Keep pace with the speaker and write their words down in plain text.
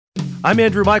I'm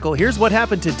Andrew Michael. Here's what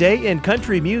happened today in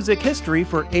country music history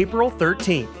for April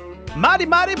 13th. Mighty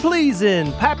Mighty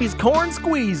Pleasin', Pappy's Corn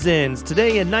Squeezins.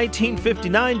 Today in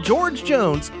 1959, George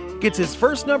Jones gets his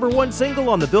first #1 single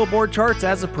on the Billboard charts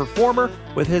as a performer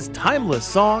with his timeless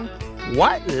song,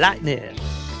 White Lightning.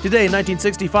 Today in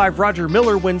 1965, Roger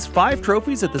Miller wins 5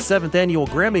 trophies at the 7th Annual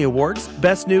Grammy Awards: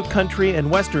 Best New Country and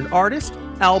Western Artist,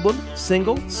 Album,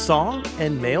 Single, Song,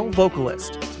 and Male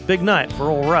Vocalist. It's a big night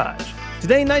for old Raj.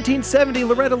 Today in 1970,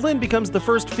 Loretta Lynn becomes the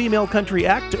first female country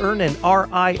act to earn an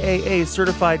RIAA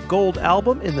certified gold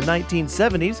album in the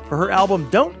 1970s for her album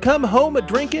Don't Come Home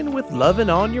a-Drinkin' with Lovin'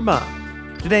 on Your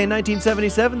Mind. Today in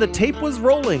 1977, the tape was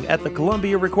rolling at the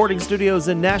Columbia Recording Studios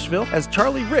in Nashville as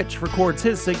Charlie Rich records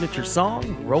his signature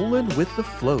song, Rollin' with the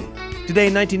Flow. Today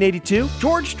in 1982,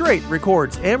 George Strait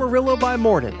records Amarillo by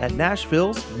Morning at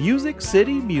Nashville's Music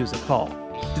City Music Hall.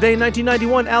 Today in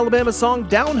 1991, Alabama song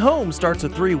Down Home starts a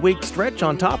 3-week stretch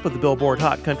on top of the Billboard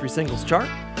Hot Country Singles chart.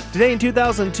 Today in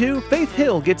 2002, Faith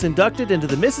Hill gets inducted into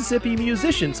the Mississippi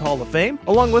Musicians Hall of Fame,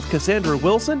 along with Cassandra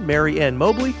Wilson, Mary Ann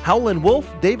Mobley, Howlin' Wolf,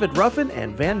 David Ruffin,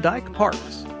 and Van Dyke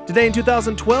Parks. Today in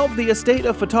 2012, the estate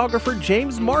of photographer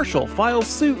James Marshall files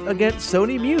suit against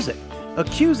Sony Music,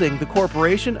 accusing the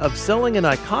corporation of selling an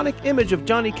iconic image of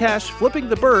Johnny Cash flipping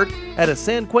the bird at a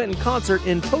San Quentin concert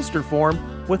in poster form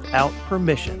without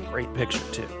permission. Great picture,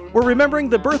 too. We're remembering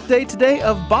the birthday today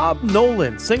of Bob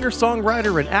Nolan,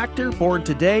 singer-songwriter and actor, born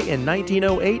today in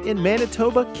 1908 in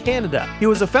Manitoba, Canada. He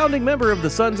was a founding member of the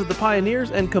Sons of the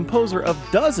Pioneers and composer of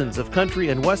dozens of country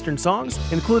and western songs,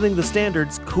 including the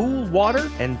standards Cool Water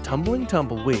and Tumbling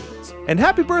Tumbleweeds. And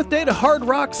happy birthday to hard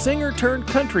rock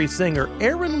singer-turned-country singer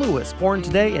Aaron Lewis, born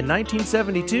today in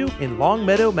 1972 in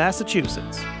Longmeadow,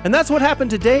 Massachusetts. And that's what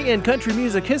happened today in country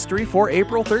music history for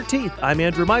April 13th. I'm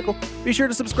Andrew Michael. Be sure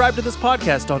to subscribe to this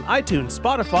podcast on iTunes,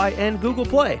 Spotify, and Google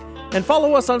Play. And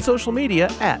follow us on social media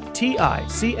at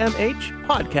TICMH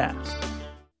Podcast.